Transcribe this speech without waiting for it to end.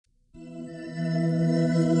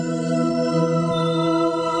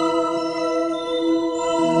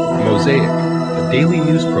daily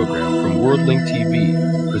news program from Worldlink TV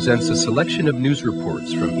presents a selection of news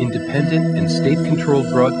reports from independent and state-controlled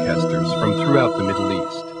broadcasters from throughout the Middle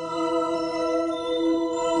East.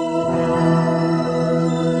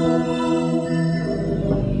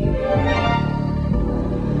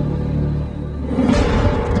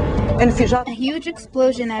 A huge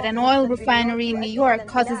explosion at an oil refinery in New York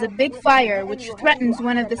causes a big fire which threatens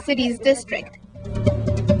one of the city's districts.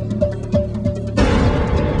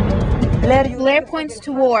 Blair points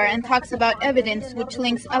to war and talks about evidence which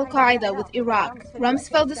links Al-Qaeda with Iraq.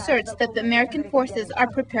 Rumsfeld asserts that the American forces are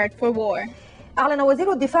prepared for war.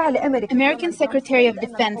 American Secretary of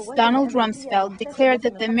Defense Donald Rumsfeld declared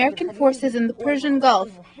that the American forces in the Persian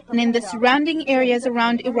Gulf and in the surrounding areas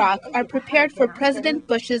around Iraq are prepared for President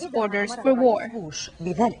Bush's orders for war.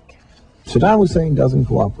 Saddam Hussein doesn't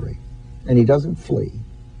cooperate, and he doesn't flee,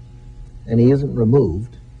 and he isn't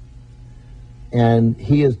removed, and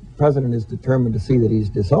the president is determined to see that he's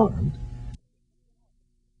disarmed.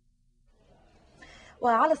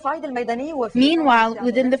 Meanwhile,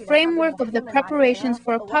 within the framework of the preparations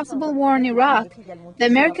for a possible war in Iraq, the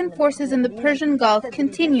American forces in the Persian Gulf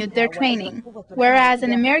continued their training, whereas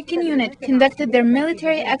an American unit conducted their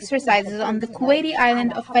military exercises on the Kuwaiti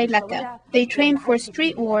island of Failaka. They trained for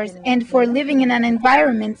street wars and for living in an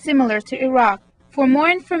environment similar to Iraq. For more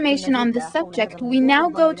information on this subject, we now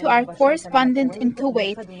go to our correspondent in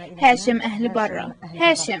Kuwait, Hashim Ahlibarra.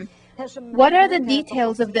 Hashim, what are the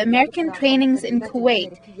details of the American trainings in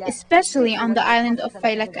Kuwait, especially on the island of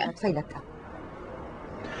Failaka?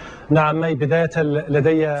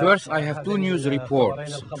 First, I have two news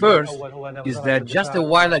reports. First is that just a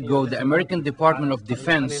while ago, the American Department of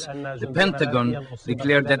Defense, the Pentagon,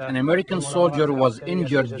 declared that an American soldier was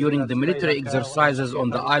injured during the military exercises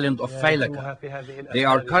on the island of Failaka. They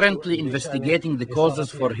are currently investigating the causes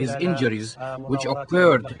for his injuries, which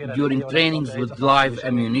occurred during trainings with live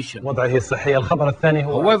ammunition.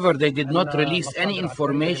 However, they did not release any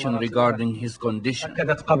information regarding his condition.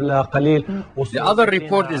 The other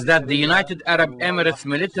report is that the United Arab Emirates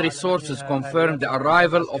military sources confirmed the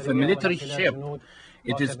arrival of a military ship.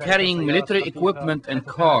 It is carrying military equipment and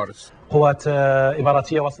cars. Whereas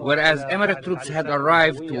Emirate troops had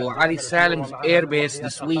arrived to Ali Salim's airbase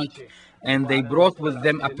this week, and they brought with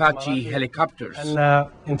them Apache helicopters. According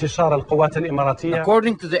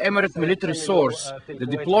to the Emirate military source, the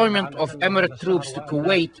deployment of Emirate troops to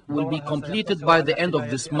Kuwait will be completed by the end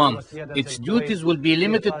of this month. Its duties will be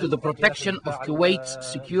limited to the protection of Kuwait's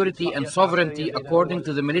security and sovereignty according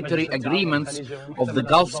to the military agreements of the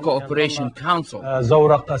Gulf Cooperation Council.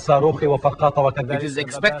 It is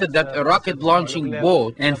expected that a rocket-launching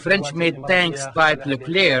boat and French-made tanks type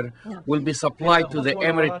Leclerc will be supplied to the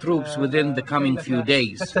Emirate troops within the coming few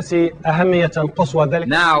days.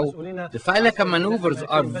 Now, the Failaka maneuvers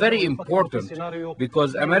are very important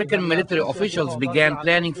because American military officials began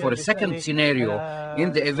planning for a second scenario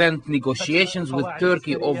in the event negotiations with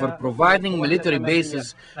Turkey over providing military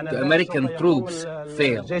bases to American troops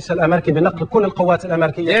fail. Therefore,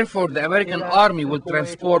 the American army will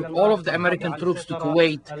transport all of the American troops to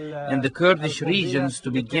Kuwait and the Kurdish regions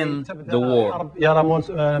to begin the war.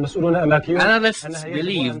 Analysts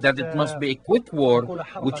believe that it must be a quick war,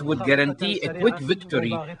 which would guarantee a quick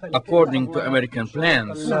victory according to American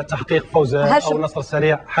plans.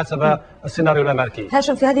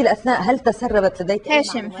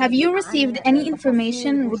 Hashim, have you received any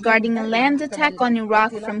information regarding a land attack on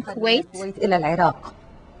Iraq from Kuwait?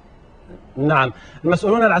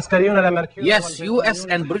 Yes, US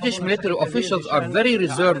and British military officials are very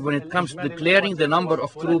reserved when it comes to declaring the number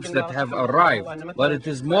of troops that have arrived, but it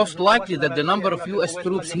is most likely that the number of US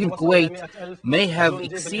troops in Kuwait may have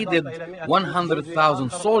exceeded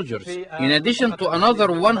 100,000 soldiers, in addition to another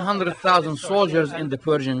 100,000 soldiers in the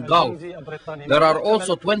Persian Gulf. There are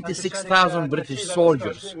also 26,000 British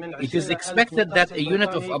soldiers. It is expected that a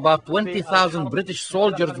unit of about 20,000 British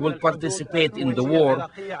soldiers will participate in the war,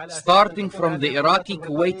 starting from the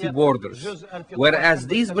Iraqi-Kuwaiti borders, whereas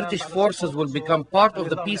these British forces will become part of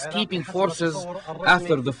the peacekeeping forces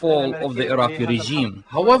after the fall of the Iraqi regime.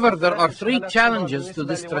 However, there are three challenges to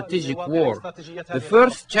this strategic war. The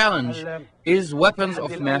first challenge is weapons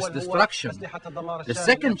of mass destruction. The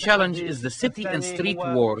second challenge is the city and street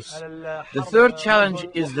wars. The third challenge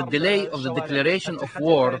is the delay of the declaration of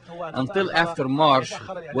war until after March,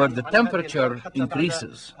 where the temperature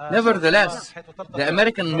increases. Nevertheless, the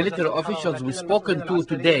American military officials we've spoken to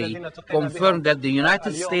today confirmed that the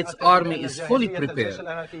United States Army is fully prepared.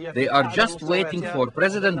 They are just waiting for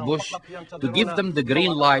President Bush to give them the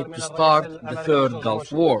green light to start the third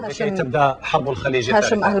Gulf War.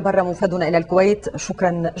 هاشم أهل برا مفادنا إلى الكويت،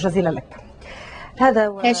 شكرا جزيلا لك.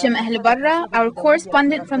 Hashim Ahl-Barra, our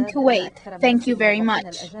correspondent from Kuwait. Thank you very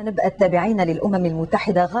much.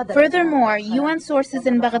 Furthermore, UN sources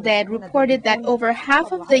in Baghdad reported that over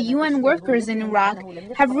half of the UN workers in Iraq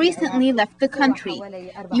have recently left the country.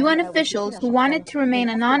 UN officials who wanted to remain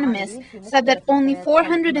anonymous said that only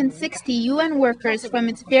 460 UN workers from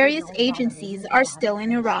its various agencies are still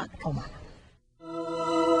in Iraq.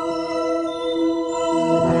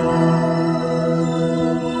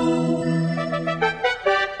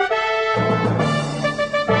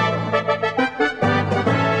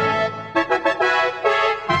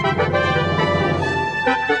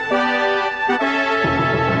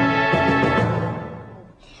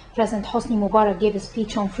 President Hosni Mubarak gave a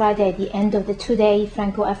speech on Friday at the end of the two-day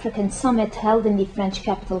Franco-African summit held in the French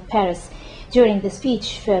capital, Paris. During the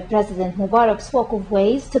speech, President Mubarak spoke of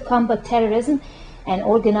ways to combat terrorism and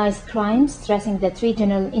organized crime, stressing that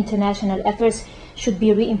regional international efforts should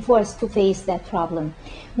be reinforced to face that problem.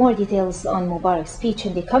 More details on Mubarak's speech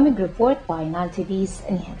in the coming report by Nile TV's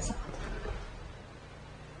Nihan Saad.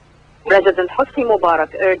 President Hosni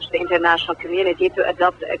Mubarak urged the international community to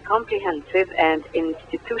adopt a comprehensive and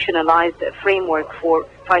institutionalized framework for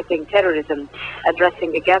fighting terrorism.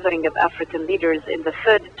 Addressing a gathering of African leaders in the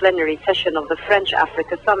third plenary session of the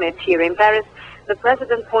French-Africa Summit here in Paris, the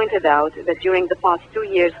President pointed out that during the past 2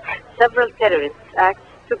 years, several terrorist acts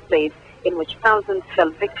took place in which thousands fell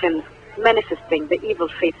victims, manifesting the evil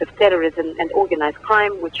face of terrorism and organized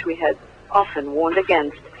crime, which we had often warned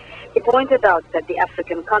against. He pointed out that the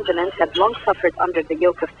African continent had long suffered under the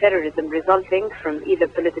yoke of terrorism resulting from either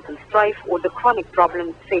political strife or the chronic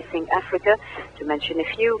problems facing Africa, to mention a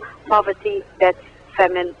few: poverty, debt,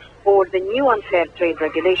 famine, or the new unfair trade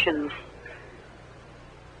regulations.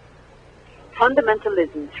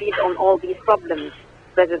 Fundamentalism feeds on all these problems.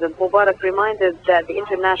 President Mubarak reminded that the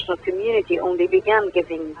international community only began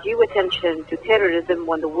giving due attention to terrorism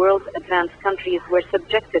when the world's advanced countries were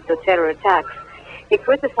subjected to terror attacks. He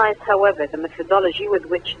criticized, however, the methodology with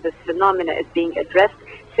which this phenomena is being addressed,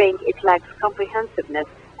 saying it lacks comprehensiveness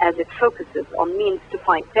as it focuses on means to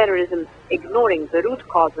fight terrorism, ignoring the root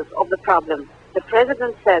causes of the problem. The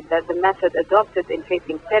President said that the method adopted in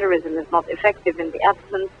facing terrorism is not effective in the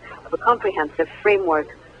absence of a comprehensive framework.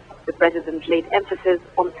 The President laid emphasis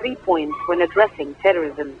on 3 points when addressing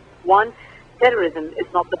terrorism. 1. Terrorism is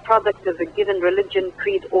not the product of a given religion,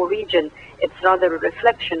 creed, or region. It's rather a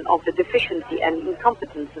reflection of the deficiency and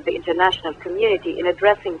incompetence of the international community in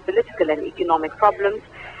addressing political and economic problems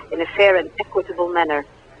in a fair and equitable manner.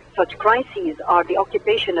 Such crises are the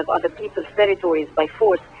occupation of other people's territories by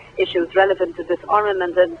force, issues relevant to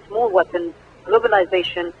disarmament and small weapons,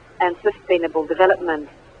 globalization, and sustainable development.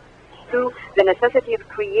 2. The necessity of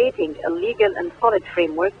creating a legal and solid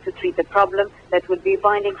framework to treat the problem that would be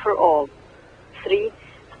binding for all. 3.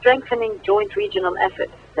 Strengthening joint regional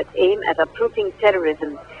efforts that aim at uprooting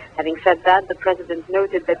terrorism. Having said that, the President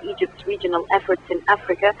noted that Egypt's regional efforts in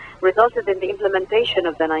Africa resulted in the implementation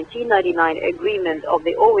of the 1999 agreement of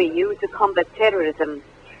the OAU to combat terrorism.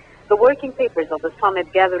 The working papers of the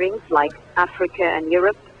summit gatherings, like Africa and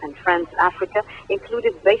Europe and France-Africa,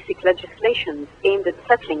 included basic legislations aimed at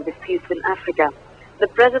settling disputes in Africa. The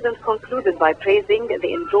President concluded by praising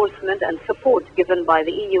the endorsement and support given by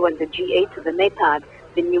the EU and the G8 to the NEPAD,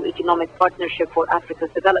 the new economic partnership for Africa's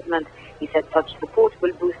development. He said such support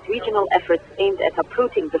will boost regional efforts aimed at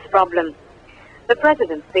uprooting this problem. The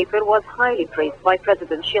President's paper was highly praised by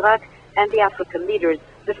President Chirac and the African leaders,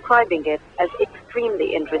 describing it as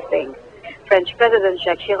extremely interesting. French President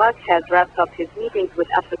Jacques Chirac has wrapped up his meetings with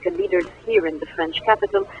African leaders here in the French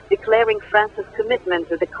capital, declaring France's commitment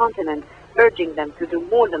to the continent, urging them to do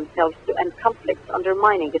more themselves to end conflicts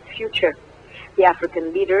undermining its future. The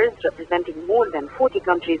African leaders, representing more than 40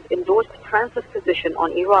 countries, endorsed France's position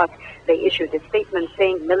on Iraq. They issued a statement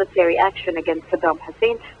saying military action against Saddam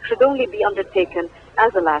Hussein should only be undertaken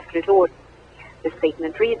as a last resort. The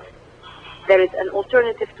statement reads, "There is an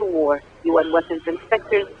alternative to war. UN weapons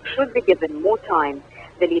inspectors should be given more time."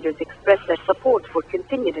 The leaders expressed their support for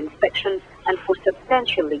continued inspections and for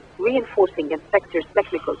substantially reinforcing inspectors'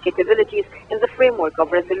 technical capabilities in the framework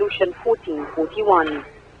of Resolution 1441.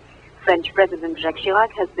 French President Jacques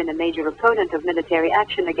Chirac has been a major opponent of military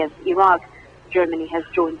action against Iraq. Germany has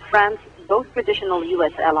joined France, both traditional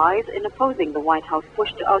U.S. allies, in opposing the White House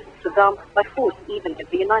push to oust Saddam by force, even if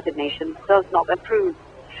the United Nations does not approve.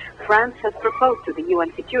 France has proposed to the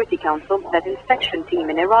UN Security Council that inspection team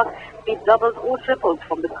in Iraq be doubled or tripled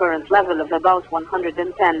from the current level of about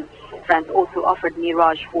 110. France also offered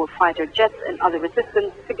Mirage 4 fighter jets and other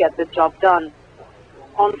assistance to get the job done.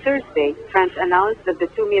 On Thursday, France announced that the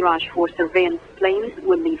two Mirage 4 surveillance planes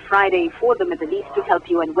will leave Friday for the Middle East to help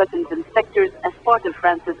UN weapons inspectors as part of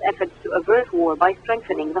France's efforts to avert war by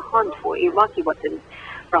strengthening the hunt for Iraqi weapons.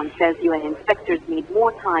 France says UN inspectors need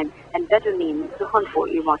more time and better means to hunt for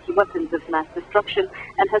Iraqi weapons of mass destruction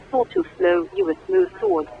and has sought to slow US moves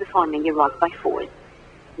towards disarming Iraq by force.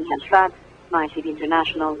 Nihal Shad, My TV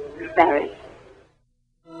International, Paris.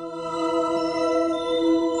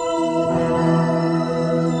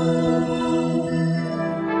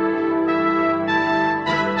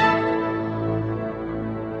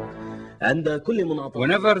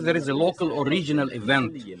 Whenever there is a local or regional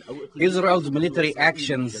event, Israel's military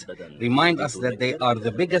actions remind us that they are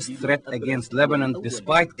the biggest threat against Lebanon,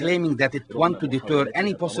 despite claiming that it wants to deter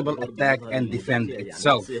any possible attack and defend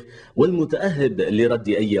itself. While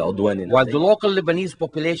the local Lebanese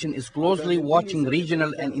population is closely watching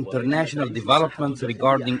regional and international developments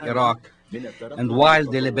regarding Iraq, and while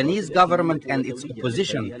the Lebanese government and its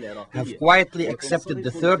opposition have quietly accepted the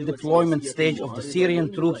third deployment stage of the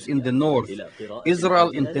Syrian troops in the north,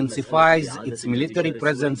 Israel intensifies its military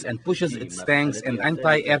presence and pushes its tanks and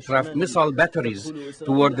anti-aircraft missile batteries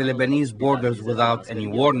toward the Lebanese borders without any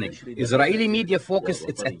warning. Israeli media focused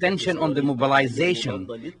its attention on the mobilization,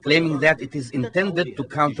 claiming that it is intended to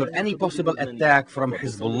counter any possible attack from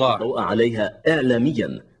Hezbollah.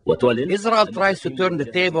 Israel tries to turn the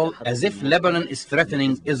table as if Lebanon is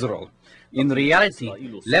threatening Israel. In reality,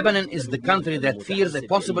 Lebanon is the country that fears a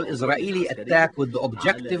possible Israeli attack with the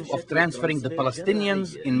objective of transferring the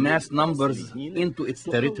Palestinians in mass numbers into its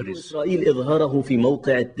territories.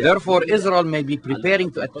 Therefore, Israel may be preparing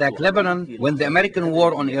to attack Lebanon when the American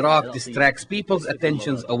war on Iraq distracts people's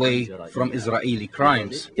attentions away from Israeli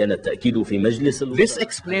crimes. This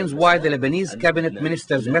explains why the Lebanese cabinet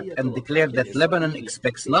ministers met and declared that Lebanon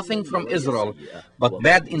expects nothing from Israel but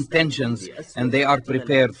bad intentions, and they are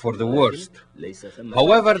prepared for the worst.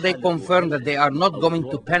 However, they confirm that they are not going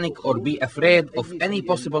to panic or be afraid of any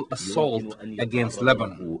possible assault against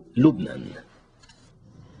Lebanon.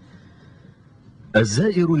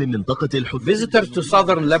 Visitors to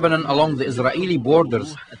southern Lebanon along the Israeli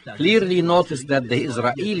borders clearly noticed that the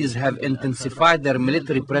Israelis have intensified their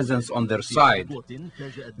military presence on their side.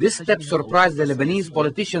 This step surprised the Lebanese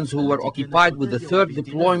politicians who were occupied with the third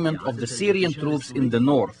deployment of the Syrian troops in the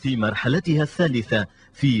north. Though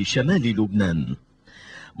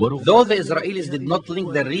the Israelis did not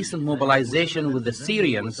link their recent mobilization with the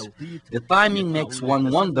Syrians, the timing makes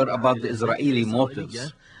one wonder about the Israeli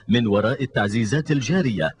motives. Israel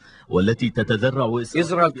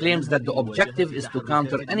claims that the objective is to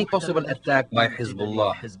counter any possible attack by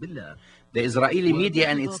Hezbollah. The Israeli media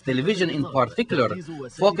and its television in particular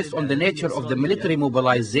focused on the nature of the military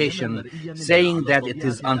mobilization, saying that it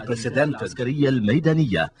is unprecedented.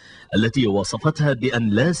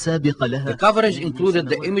 The coverage included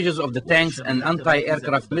the images of the tanks and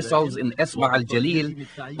anti-aircraft missiles in Esma al-Jalil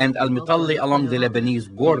and al-Mitalli along the Lebanese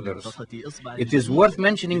borders. It is worth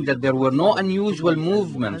mentioning that there were no unusual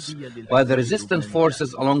movements by the resistance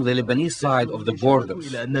forces along the Lebanese side of the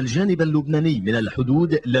borders.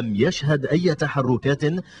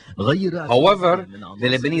 However, the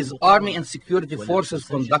Lebanese army and security forces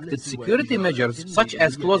conducted security measures such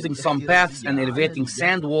as closing some paths and elevating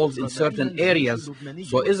sand walls in certain areas,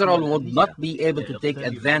 so Israel would not be able to take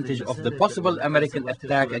advantage of the possible American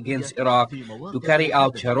attack against Iraq to carry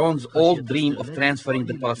out Sharon's old dream of transferring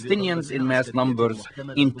the Palestinians in mass numbers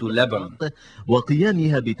into Lebanon.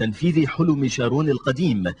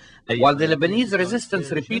 While the Lebanese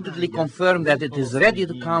resistance repeatedly confirmed that it is ready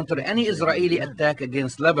to counter any Israeli attack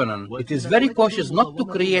against Lebanon, it is very cautious not to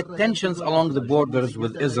create tensions along the borders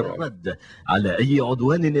with Israel.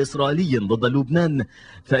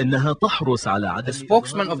 The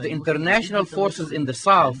spokesman of the international forces in the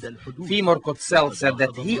south, Timur Kotzel, said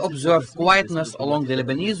that he observed quietness along the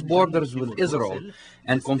Lebanese borders with Israel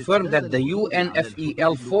and confirmed that the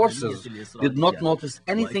UNFEL forces did not notice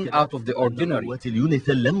anything out of the ordinary.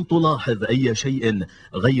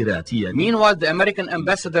 Meanwhile, the American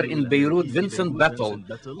ambassador in Beirut, Vincent Battle,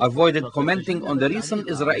 avoided commenting on the recent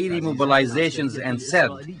Israeli mobilizations and said,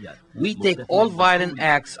 "We take all violent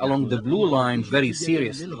acts along the blue line very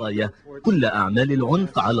seriously."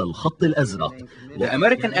 The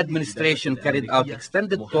American administration carried out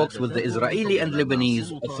extended talks with the Israeli and Lebanese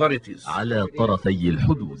authorities.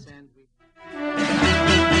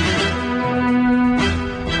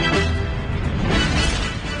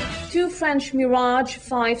 Two French Mirage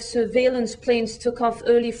 5 surveillance planes took off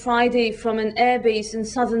early Friday from an airbase in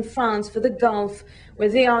southern France for the Gulf, where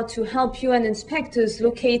they are to help UN inspectors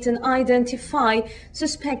locate and identify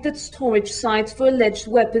suspected storage sites for alleged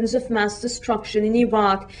weapons of mass destruction in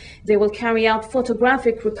Iraq. They will carry out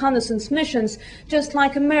photographic reconnaissance missions, just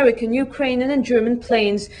like American, Ukrainian and German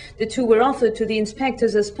planes. The two were offered to the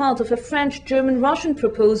inspectors as part of a French-German-Russian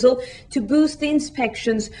proposal to boost the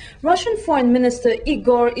inspections. Russian Foreign Minister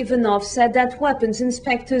Igor Ivanov said that weapons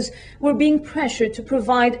inspectors were being pressured to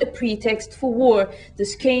provide a pretext for war.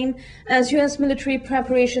 This came as U.S. military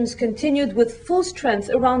preparations continued with full strength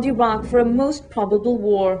around Iraq for a most probable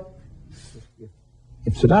war.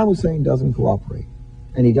 If Saddam Hussein doesn't cooperate,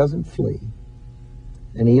 and he doesn't flee,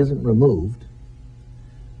 and he isn't removed,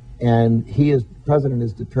 and President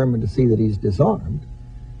is determined to see that he's disarmed,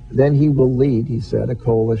 then he will lead, he said, a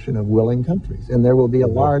coalition of willing countries. And there will be a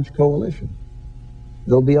large coalition.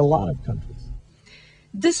 There'll be a lot of countries.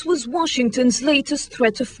 This was Washington's latest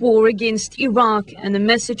threat of war against Iraq and a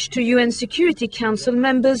message to UN Security Council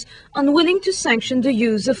members unwilling to sanction the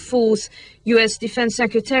use of force. U.S. Defense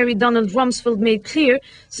Secretary Donald Rumsfeld made clear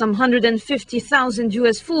some 150,000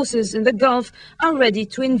 U.S. forces in the Gulf are ready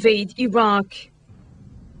to invade Iraq.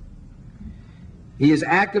 He is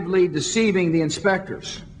actively deceiving the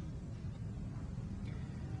inspectors.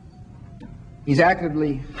 He's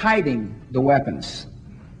actively hiding the weapons.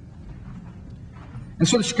 And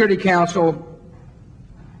so the Security Council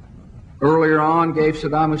earlier on gave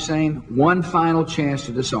Saddam Hussein one final chance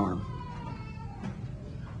to disarm.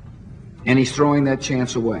 And he's throwing that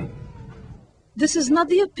chance away. This is not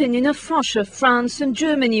the opinion of Russia, France and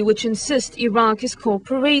Germany, which insist Iraq is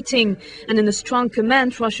cooperating. And in a strong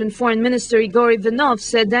comment, Russian Foreign Minister Igor Ivanov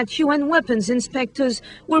said that UN weapons inspectors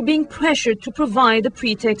were being pressured to provide a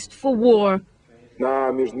pretext for war.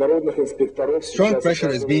 Strong pressure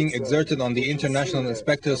is being exerted on the international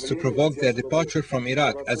inspectors to provoke their departure from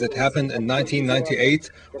Iraq, as it happened in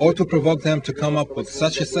 1998, or to provoke them to come up with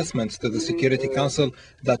such assessments to the Security Council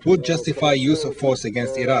that would justify use of force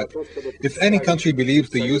against Iraq. If any country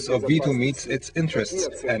believes the use of veto meets its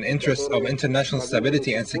interests and interests of international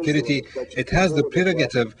stability and security, it has the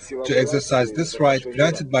prerogative to exercise this right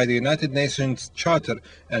granted by the United Nations Charter,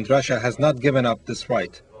 and Russia has not given up this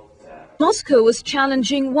right. Moscow was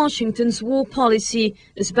challenging Washington's war policy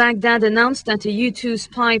as Baghdad announced that a U-2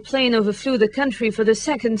 spy plane overflew the country for the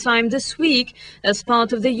second time this week as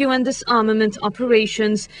part of the UN disarmament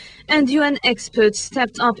operations. And UN experts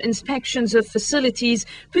stepped up inspections of facilities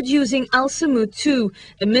producing Al-Samud-2,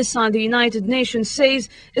 a missile the United Nations says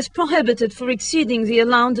is prohibited for exceeding the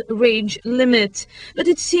allowed range limit. But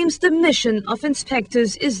it seems the mission of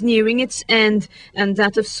inspectors is nearing its end, and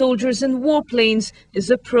that of soldiers and warplanes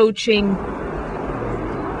is approaching.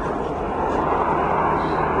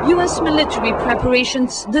 U.S. military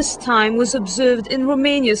preparations this time was observed in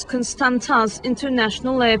Romania's Constanța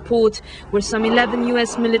International Airport, where some 11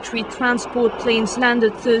 U.S. military transport planes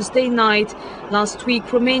landed Thursday night. Last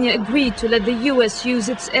week, Romania agreed to let the U.S. use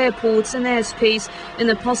its airports and airspace in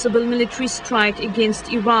a possible military strike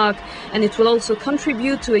against Iraq, and it will also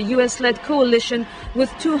contribute to a U.S.-led coalition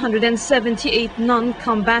with 278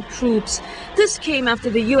 non-combat troops. This came after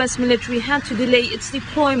the U.S. military had to delay its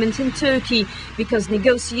deployment in Turkey because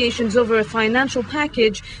negotiations over a financial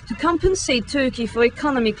package to compensate Turkey for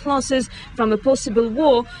economic losses from a possible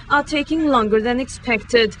war are taking longer than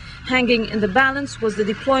expected. Hanging in the balance was the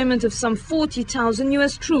deployment of some 40,000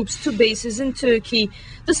 U.S. troops to bases in Turkey.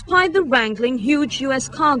 Despite the wrangling, huge U.S.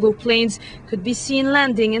 cargo planes could be seen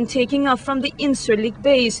landing and taking off from the Incirlik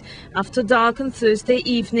base after dark on Thursday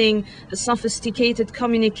evening. A sophisticated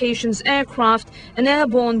communications aircraft, an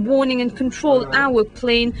airborne warning and control hour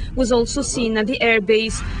plane, was also seen at the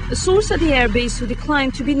airbase. A source at the airbase who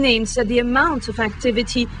declined to be named said the amount of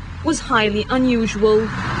activity was highly unusual.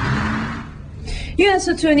 U.S.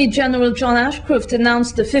 Attorney General John Ashcroft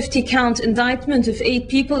announced the 50-count indictment of 8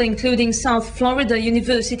 people, including South Florida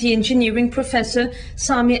University engineering professor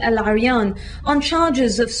Sami El-Arian, on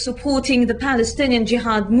charges of supporting the Palestinian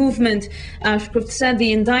Jihad movement. Ashcroft said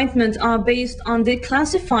the indictment are based on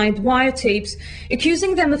declassified wiretapes,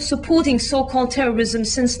 accusing them of supporting so-called terrorism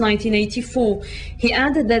since 1984. He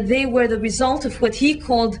added that they were the result of what he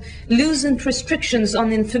called loosened restrictions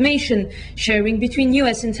on information sharing between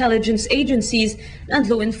U.S. intelligence agencies and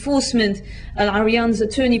law enforcement. Al-Arian's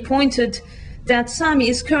attorney pointed that Sami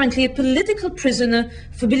is currently a political prisoner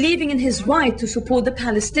for believing in his right to support the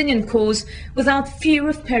Palestinian cause without fear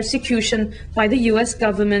of persecution by the U.S.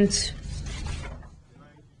 government.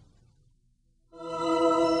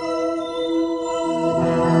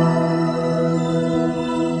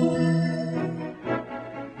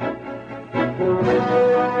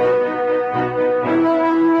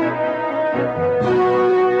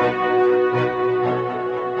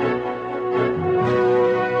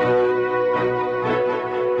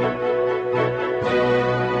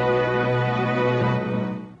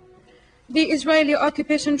 Israeli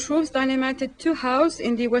occupation troops dynamited two houses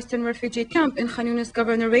in the Western refugee camp in Khan Yunis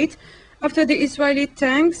Governorate after the Israeli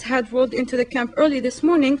tanks had rolled into the camp early this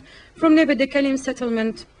morning from near the Kalim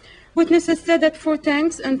settlement. Witnesses said that 4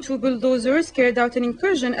 tanks and 2 bulldozers carried out an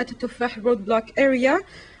incursion at the Tufah roadblock area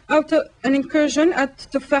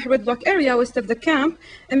west of the camp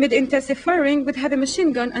amid intensive firing with heavy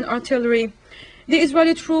machine gun and artillery. The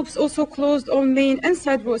Israeli troops also closed all main and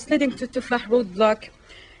side roads leading to Tufah roadblock.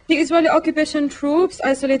 The Israeli occupation troops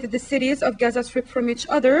isolated the cities of Gaza Strip from each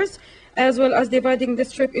other, as well as dividing the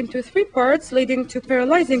strip into 3 parts, leading to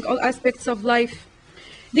paralyzing all aspects of life.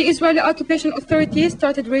 The Israeli occupation authorities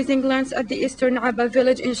started raising lands at the eastern Abba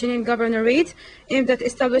village in Jenin Governorate, aimed at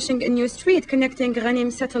establishing a new street connecting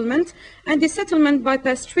Ghanim settlement and the settlement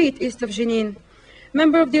bypass street east of Jenin.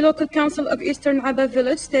 Member of the local council of eastern Abba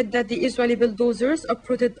village said that the Israeli bulldozers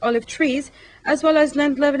uprooted olive trees as well as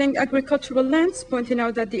land leveling agricultural lands, pointing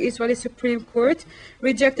out that the Israeli Supreme Court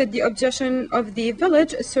rejected the objection of the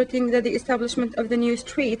village, asserting that the establishment of the new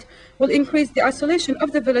street will increase the isolation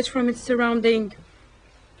of the village from its surrounding.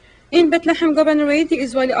 In Bethlehem Governorate, the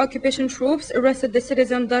Israeli occupation troops arrested the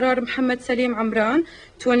citizen Darar Mohammed Salim Amran,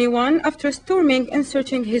 21, after storming and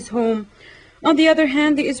searching his home. On the other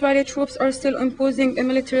hand, the Israeli troops are still imposing a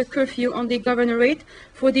military curfew on the governorate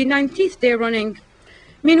for the 19th day running.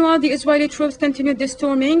 Meanwhile, the Israeli troops continued the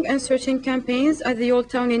storming and searching campaigns at the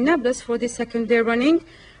old town in Nablus for the 2nd day running,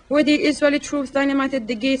 where the Israeli troops dynamited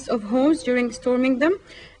the gates of homes during storming them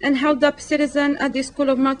and held up citizens at the school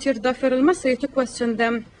of Martyr Dafir al-Masri to question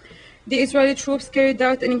them. The Israeli troops carried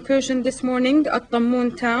out an incursion this morning at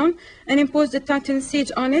Tammun town and imposed a tightened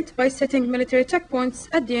siege on it by setting military checkpoints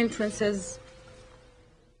at the entrances.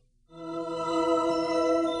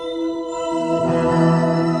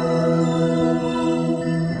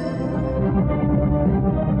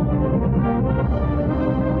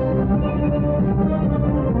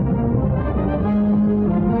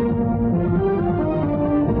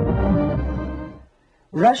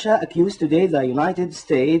 Russia accused today the United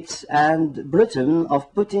States and Britain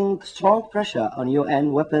of putting strong pressure on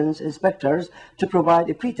UN weapons inspectors to provide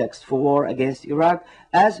a pretext for war against Iraq,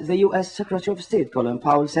 as the U.S. Secretary of State Colin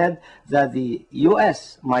Powell said that the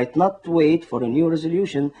U.S. might not wait for a new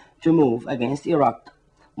resolution to move against Iraq.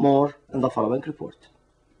 More in the following report.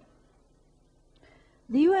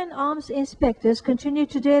 The UN arms inspectors continue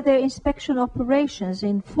today their inspection operations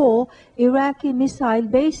in 4 Iraqi missile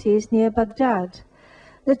bases near Baghdad.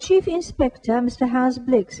 The Chief Inspector, Mr. Hans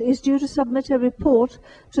Blix, is due to submit a report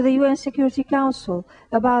to the UN Security Council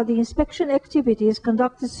about the inspection activities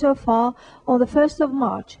conducted so far on the 1st of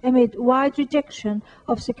March, amid wide rejection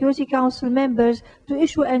of Security Council members to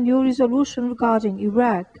issue a new resolution regarding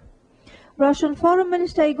Iraq. Russian Foreign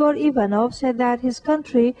Minister Igor Ivanov said that his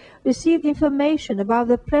country received information about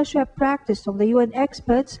the pressure practiced on the UN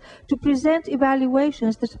experts to present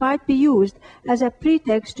evaluations that might be used as a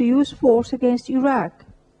pretext to use force against Iraq.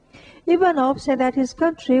 Ivanov said that his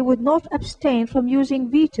country would not abstain from using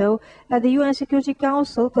veto at the UN Security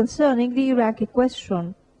Council concerning the Iraqi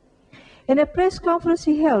question. In a press conference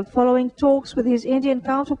he held following talks with his Indian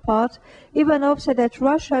counterpart, Ivanov said that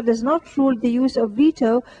Russia does not rule the use of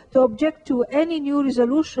veto to object to any new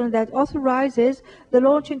resolution that authorizes the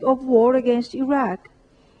launching of war against Iraq.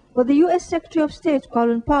 But the U.S. Secretary of State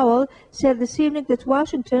Colin Powell said this evening that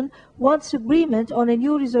Washington wants agreement on a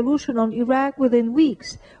new resolution on Iraq within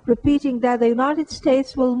weeks, repeating that the United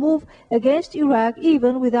States will move against Iraq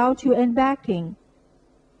even without UN backing.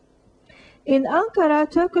 In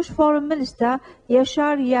Ankara, Turkish Foreign Minister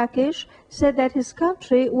Yaşar Yakish said that his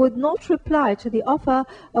country would not reply to the offer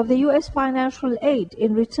of the U.S. financial aid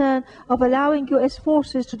in return of allowing U.S.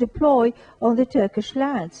 forces to deploy on the Turkish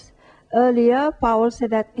lands. Earlier, Powell said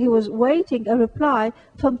that he was waiting a reply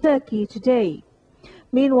from Turkey today.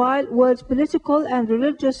 Meanwhile, world's political and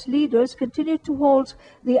religious leaders continue to hold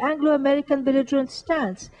the Anglo-American belligerent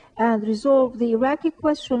stance and resolve the Iraqi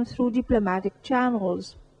question through diplomatic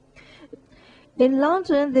channels. In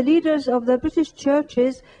London, the leaders of the British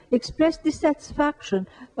churches expressed dissatisfaction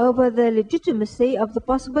over the legitimacy of the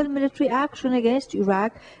possible military action against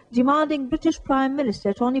Iraq, demanding British Prime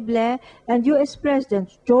Minister Tony Blair and US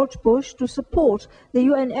President George Bush to support the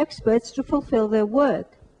UN experts to fulfill their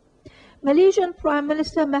work. Malaysian Prime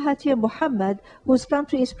Minister Mahathir Mohamad, whose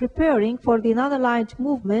country is preparing for the Non-Aligned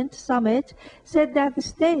Movement summit, said that the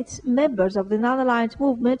states members of the Non-Aligned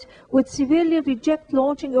Movement would severely reject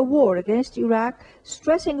launching a war against Iraq,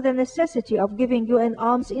 stressing the necessity of giving UN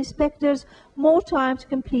arms inspectors more time to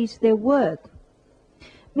complete their work.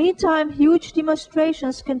 Meantime, huge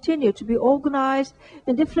demonstrations continue to be organized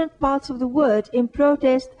in different parts of the world in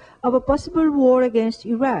protest of a possible war against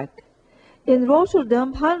Iraq. In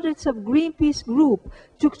Rotterdam, hundreds of Greenpeace groups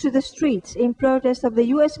took to the streets in protest of the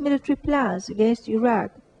U.S. military plans against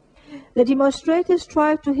Iraq. The demonstrators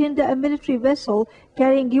tried to hinder a military vessel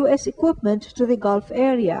carrying U.S. equipment to the Gulf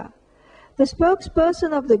area. The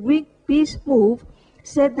spokesperson of the Greenpeace move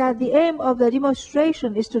said that the aim of the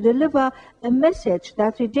demonstration is to deliver a message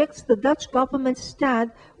that rejects the Dutch government's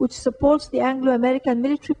stand, which supports the Anglo-American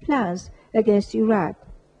military plans against Iraq.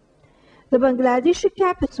 The Bangladeshi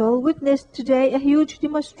capital witnessed today a huge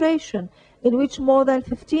demonstration in which more than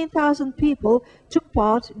 15,000 people took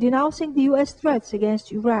part, denouncing the U.S. threats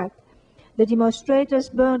against Iraq. The demonstrators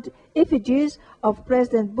burned effigies of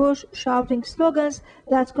President Bush, shouting slogans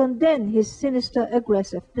that condemn his sinister,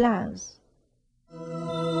 aggressive plans.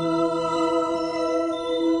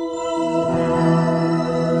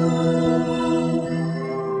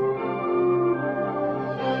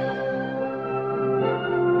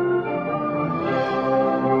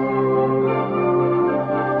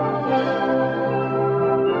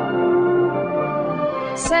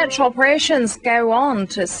 Search operations go on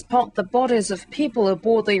to spot the bodies of people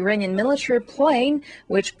aboard the Iranian military plane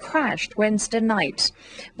which crashed Wednesday night.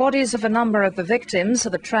 Bodies of a number of the victims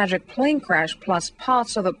of the tragic plane crash plus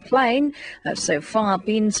parts of the plane have so far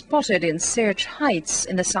been spotted in Sirch Heights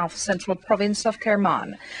in the south-central province of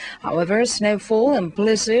Kerman. However, snowfall and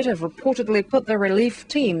blizzard have reportedly put the relief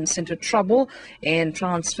teams into trouble in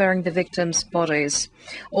transferring the victims' bodies.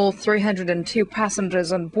 All 302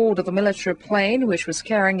 passengers on board of the military plane, which was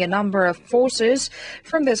carrying a number of forces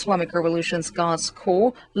from the Islamic Revolution's Guards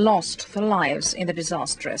Corps, lost their lives in the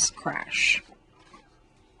disastrous crash.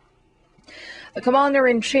 The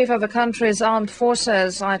Commander-in-Chief of the country's armed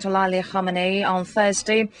forces, Ayatollah Ali Khamenei, on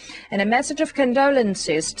Thursday, in a message of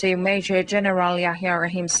condolences to Major General Yahya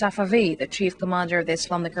Rahim Safavi, the Chief Commander of the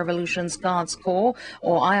Islamic Revolution's Guards Corps,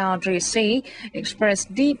 or IRGC,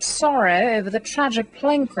 expressed deep sorrow over the tragic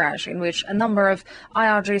plane crash in which a number of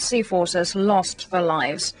IRGC forces lost their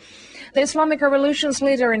lives. The Islamic Revolution's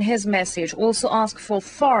leader in his message also asked for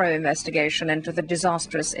thorough investigation into the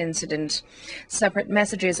disastrous incident. Separate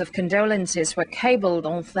messages of condolences were cabled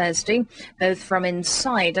on Thursday, both from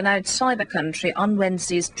inside and outside the country, on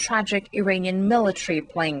Wednesday's tragic Iranian military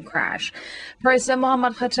plane crash. President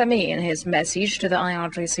Mohammad Khatami, in his message to the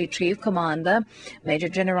IRGC Chief Commander, Major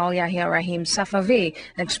General Yahya Rahim Safavi,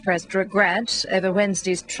 expressed regret over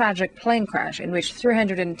Wednesday's tragic plane crash in which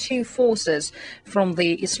 302 forces from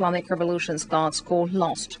the Islamic Revolution's Guards Corps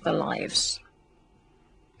lost their lives.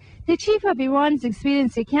 The chief of Iran's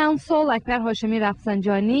Expediency Council, Akbar Hashemi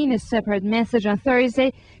Rafsanjani, in a separate message on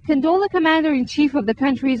Thursday, condoled the commander-in-chief of the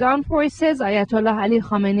country's armed forces, Ayatollah Ali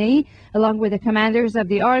Khamenei, along with the commanders of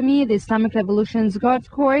the army, the Islamic Revolution's Guards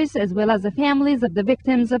Corps, as well as the families of the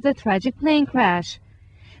victims of the tragic plane crash.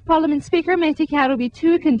 Parliament Speaker Mehdi Karoubi,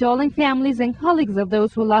 too, condoling families and colleagues of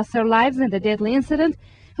those who lost their lives in the deadly incident,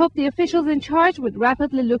 hoped the officials in charge would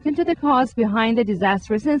rapidly look into the cause behind the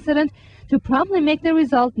disastrous incident to promptly make the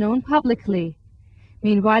result known publicly.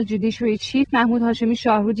 Meanwhile, Judiciary Chief Mahmoud Hashemi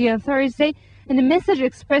Shahrudi on Thursday, in a message,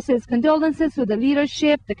 expressed his condolences to the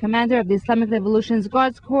leadership, the commander of the Islamic Revolution's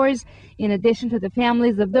Guards Corps, in addition to the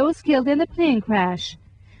families of those killed in the plane crash.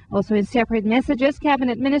 Also in separate messages,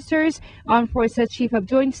 cabinet ministers, Armed Forces Chief of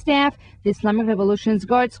Joint Staff, the Islamic Revolution's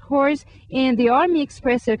Guards Corps, and the Army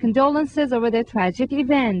expressed their condolences over the tragic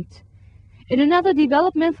event. In another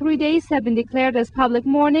development, 3 days have been declared as public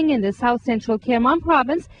mourning in the south-central Kerman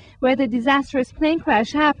province, where the disastrous plane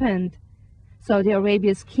crash happened. Saudi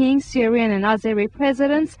Arabia's king, Syrian and Azeri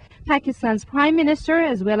presidents, Pakistan's prime minister,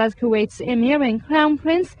 as well as Kuwait's emir and crown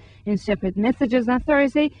prince, in separate messages on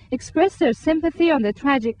Thursday, expressed their sympathy on the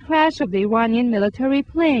tragic crash of the Iranian military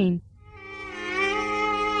plane.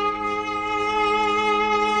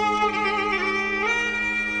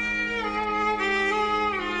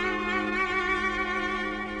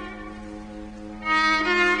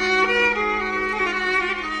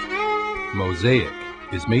 Mosaic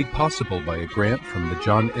is made possible by a grant from the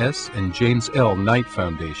John S. and James L. Knight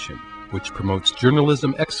Foundation, which promotes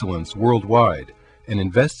journalism excellence worldwide and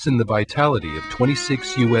invests in the vitality of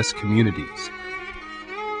 26 U.S. communities,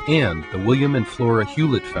 and the William and Flora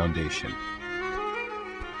Hewlett Foundation.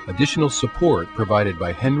 Additional support provided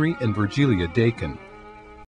by Henry and Virgilia Dakin,